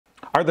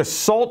Are the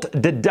SALT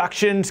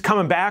deductions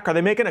coming back? Are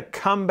they making a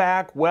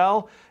comeback?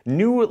 Well,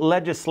 new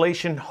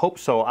legislation, hope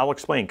so. I'll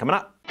explain coming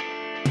up.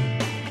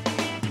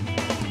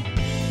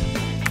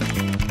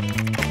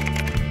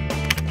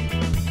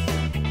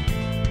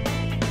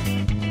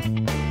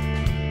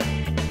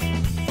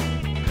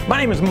 My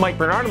name is Mike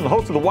Bernard. I'm the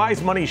host of the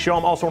Wise Money Show.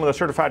 I'm also one of the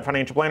certified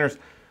financial planners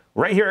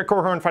right here at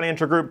Korhorn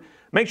Financial Group.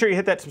 Make sure you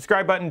hit that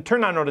subscribe button,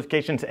 turn on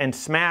notifications, and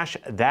smash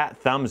that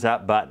thumbs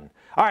up button.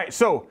 All right,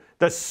 so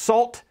the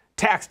SALT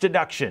tax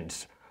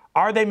deductions,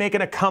 are they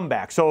making a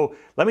comeback? So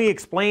let me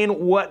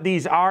explain what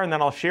these are, and then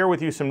I'll share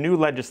with you some new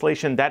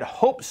legislation that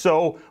hope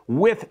so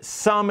with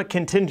some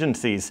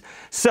contingencies.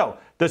 So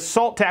the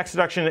SALT tax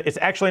deduction is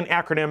actually an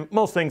acronym.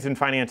 Most things in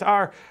finance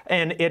are,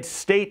 and it's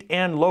state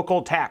and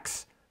local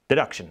tax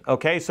deduction.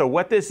 Okay, so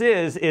what this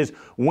is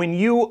when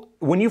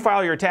you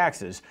file your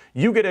taxes,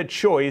 you get a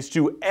choice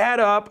to add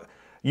up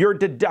your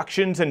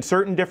deductions in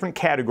certain different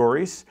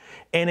categories,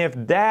 and if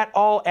that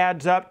all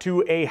adds up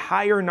to a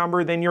higher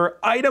number than your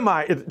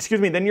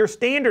than your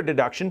standard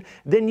deduction,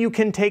 then you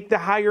can take the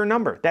higher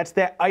number. That's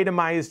that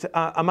itemized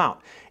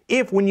amount.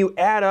 If when you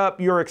add up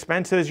your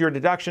expenses, your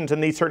deductions in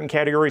these certain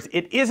categories,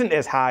 it isn't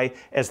as high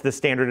as the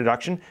standard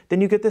deduction,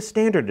 then you get the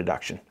standard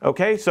deduction.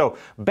 Okay, so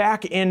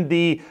back in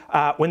the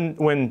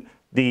when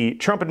the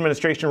Trump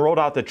administration rolled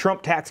out the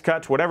Trump tax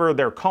cuts, whatever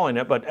they're calling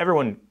it, but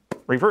everyone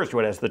refers to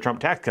it as the Trump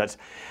tax cuts,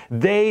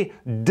 they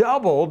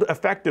doubled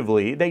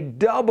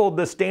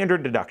the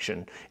standard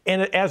deduction,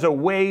 and as a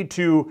way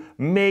to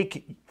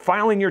make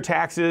filing your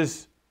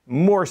taxes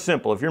more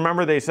simple. If you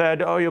remember, they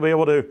said, oh, you'll be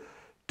able to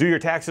do your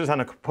taxes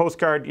on a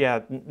postcard.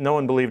 Yeah, no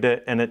one believed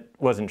it, and it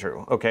wasn't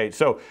true. Okay,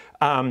 so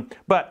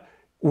but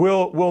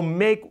we'll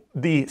make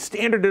the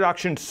standard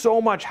deduction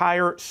so much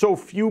higher, so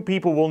few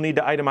people will need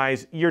to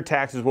itemize. Your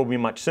taxes will be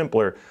much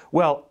simpler.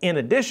 Well, in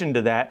addition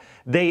to that,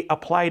 they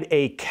applied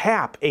a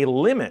cap, a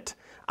limit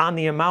on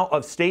the amount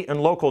of state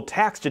and local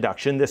tax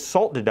deduction, this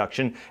SALT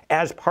deduction,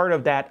 as part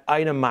of that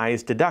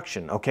itemized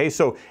deduction. Okay,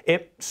 so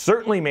it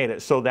certainly made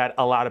it so that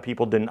a lot of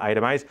people didn't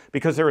itemize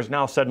because there is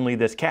now suddenly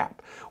this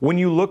cap. When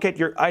you look at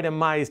your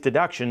itemized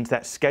deductions,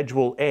 that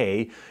Schedule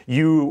A,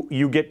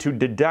 you get to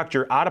deduct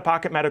your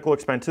out-of-pocket medical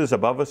expenses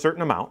above a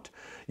certain amount.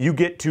 You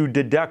get to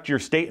deduct your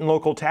state and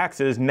local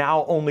taxes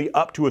now only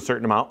up to a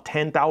certain amount,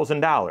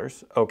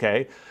 $10,000,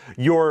 okay?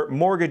 Your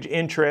mortgage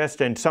interest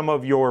and some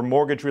of your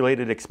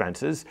mortgage-related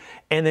expenses,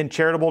 and then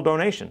charitable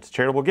donations,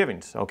 charitable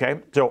givings,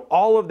 okay? So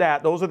all of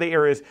that, those are the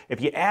areas.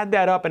 If you add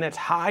that up and it's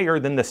higher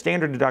than the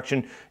standard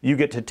deduction, you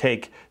get to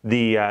take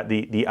the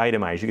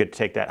itemized, you get to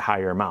take that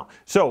higher amount.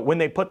 So when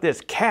they put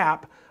this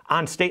cap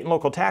on state and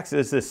local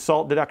taxes, this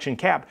SALT deduction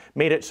cap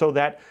made it so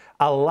that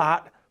a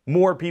lot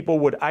more people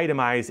would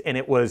itemize, and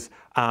it was,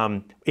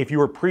 if you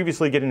were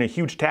previously getting a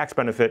huge tax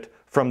benefit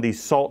from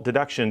these SALT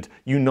deductions,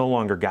 you no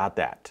longer got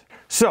that.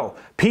 So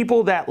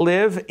people that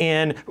live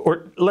in,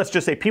 or let's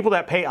just say people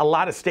that pay a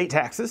lot of state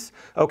taxes,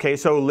 okay,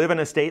 so live in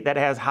a state that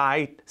has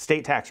high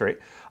state tax rate,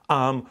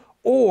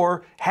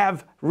 or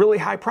have really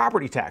high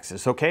property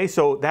taxes, okay?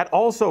 So that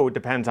also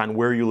depends on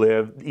where you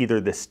live,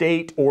 either the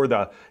state or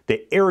the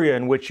area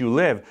in which you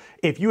live.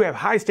 If you have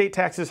high state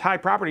taxes, high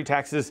property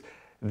taxes,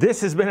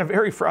 this has been a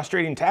very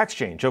frustrating tax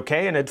change,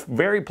 okay? And it's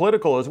very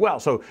political as well.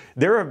 So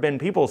there have been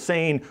people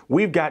saying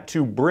we've got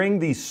to bring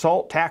the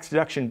SALT tax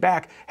deduction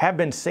back, have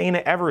been saying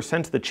it ever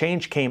since the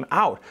change came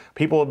out.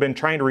 People have been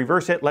trying to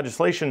reverse it.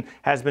 Legislation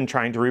has been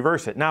trying to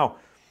reverse it. Now,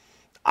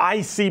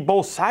 I see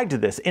both sides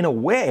of this. In a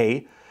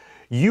way,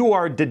 you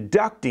are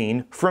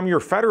deducting from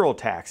your federal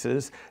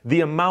taxes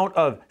the amount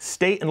of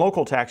state and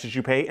local taxes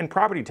you pay and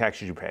property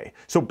taxes you pay.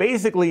 So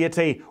basically, it's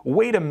a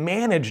way to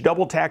manage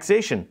double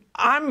taxation.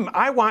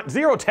 I want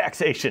zero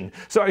taxation,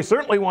 so I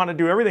certainly want to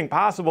do everything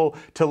possible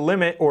to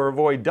limit or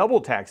avoid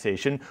double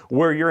taxation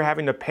where you're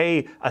having to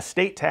pay a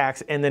state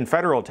tax and then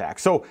federal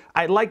tax. So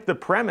I like the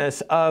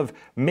premise of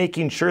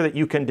making sure that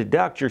you can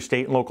deduct your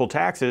state and local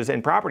taxes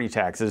and property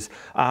taxes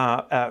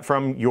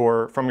from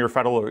your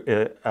federal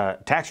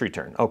tax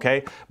return.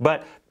 Okay,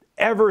 but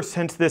ever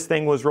since this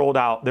thing was rolled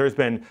out, there's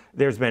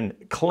been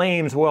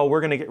claims, well,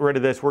 we're going to get rid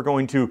of this, we're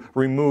going to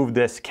remove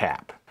this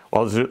cap.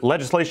 Well, there's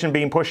legislation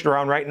being pushed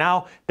around right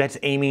now that's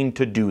aiming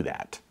to do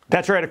that.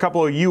 That's right, a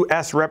couple of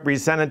U.S.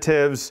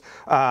 representatives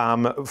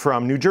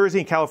from New Jersey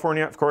and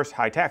California, of course,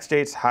 high tax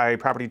states, high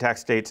property tax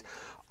states,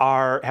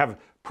 have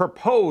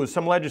proposed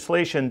some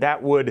legislation that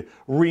would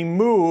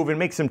remove and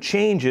make some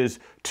changes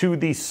to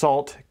the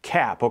SALT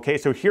cap. Okay,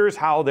 so here's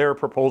how their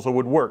proposal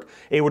would work.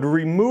 It would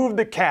remove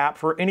the cap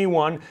for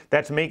anyone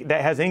that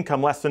has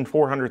income less than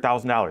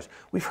 $400,000.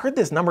 We've heard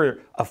this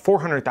number of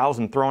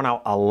 400,000 thrown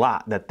out a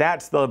lot,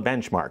 that's the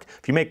benchmark.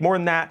 If you make more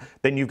than that,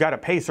 then you've got to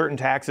pay certain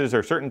taxes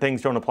or certain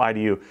things don't apply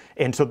to you.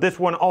 And so this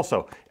one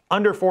also,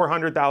 under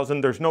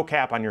 400,000, there's no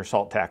cap on your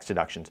SALT tax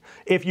deductions.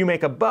 If you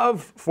make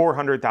above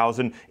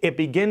 400,000, it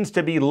begins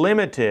to be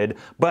limited,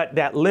 but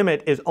that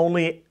limit is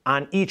only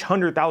on each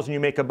 100,000 you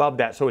make above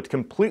that. So it's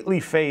completely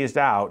phased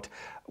out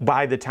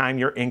by the time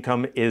your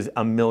income is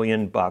 $1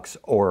 million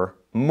or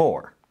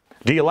more.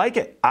 Do you like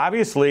it?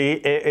 Obviously,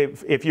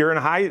 if you're in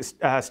a high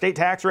state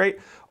tax rate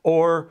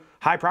or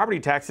high property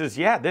taxes,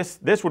 yeah,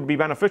 this would be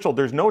beneficial.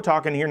 There's no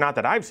talk in here, not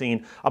that I've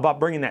seen, about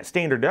bringing that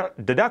standard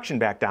deduction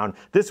back down.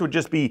 This would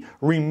just be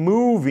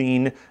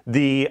removing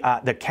the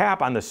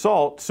cap on the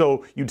SALT,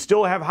 so you'd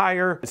still have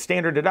higher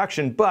standard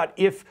deduction, but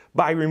if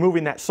by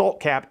removing that SALT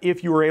cap,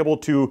 if you were able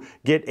to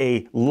get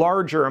a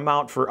larger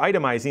amount for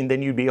itemizing,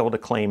 then you'd be able to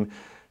claim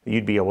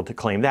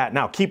that.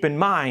 Now, keep in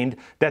mind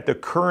that the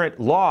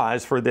current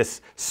laws for this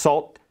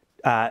SALT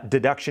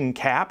deduction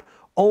cap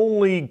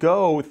only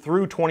go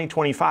through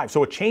 2025.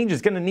 So a change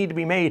is going to need to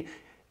be made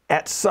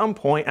at some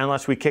point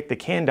unless we kick the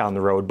can down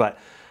the road. But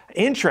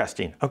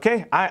interesting.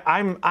 Okay,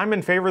 I'm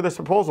in favor of this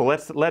proposal.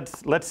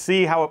 Let's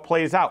see how it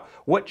plays out.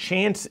 What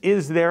chance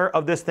is there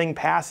of this thing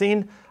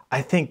passing?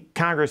 I think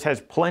Congress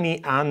has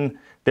plenty on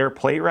their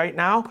plate right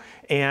now.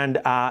 And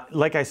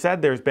like I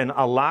said, there's been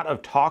a lot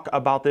of talk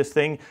about this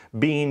thing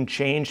being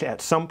changed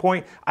at some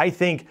point. I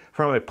think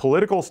from a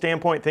political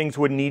standpoint, things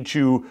would need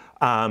to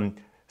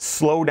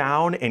slow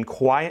down and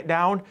quiet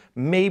down.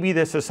 Maybe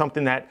this is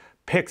something that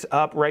picks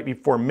up right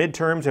before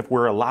midterms if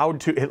we're allowed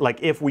to, like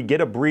if we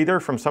get a breather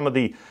from some of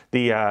the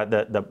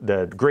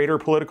greater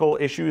political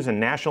issues and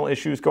national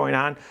issues going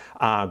on,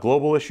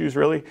 global issues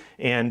really.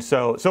 And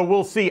so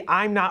we'll see.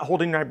 I'm not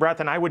holding my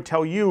breath, and I would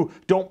tell you,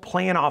 don't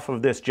plan off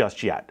of this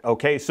just yet.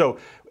 Okay, so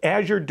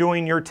as you're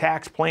doing your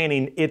tax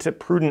planning, it's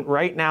prudent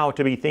right now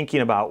to be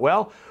thinking about,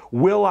 well,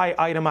 will I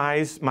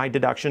itemize my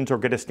deductions or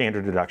get a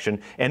standard deduction?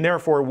 And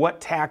therefore,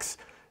 what tax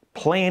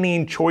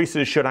planning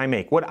choices should I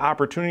make? What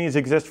opportunities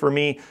exist for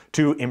me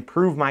to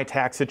improve my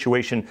tax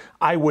situation?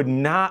 I would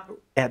not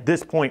at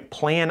this point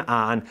plan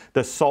on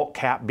the SALT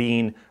cap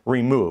being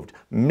removed.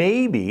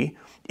 Maybe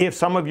if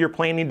some of your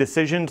planning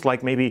decisions,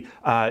 like maybe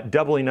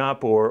doubling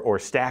up or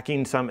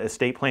stacking some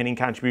estate planning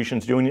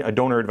contributions, doing a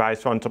donor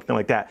advised fund, something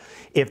like that,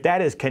 if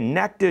that is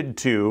connected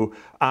to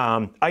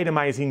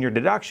itemizing your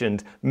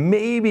deductions,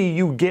 maybe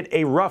you get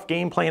a rough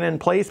game plan in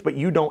place, but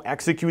you don't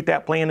execute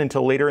that plan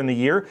until later in the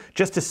year,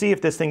 just to see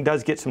if this thing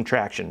does get some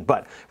traction.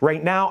 But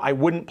right now, I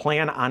wouldn't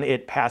plan on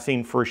it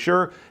passing for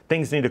sure.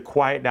 Things need to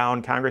quiet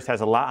down. Congress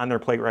has a lot on their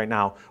plate right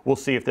now. We'll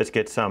see if this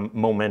gets some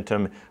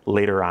momentum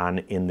later on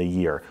in the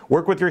year.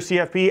 Work with your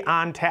CFP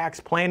on tax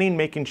planning,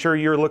 making sure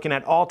you're looking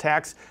at all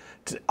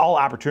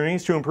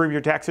opportunities to improve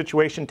your tax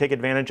situation. Take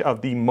advantage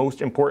of the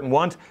most important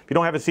ones. If you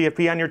don't have a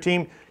CFP on your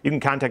team, you can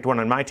contact one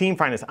on my team.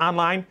 Find us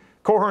online,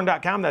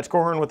 Korhorn.com. That's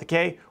Korhorn with a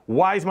K.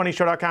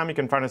 WiseMoneyShow.com. You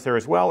can find us there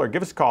as well, or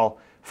give us a call,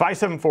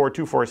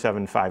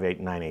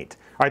 574-247-5898. All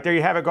right, there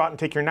you have it. Go out and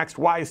take your next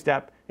wise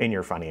step in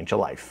your financial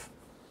life.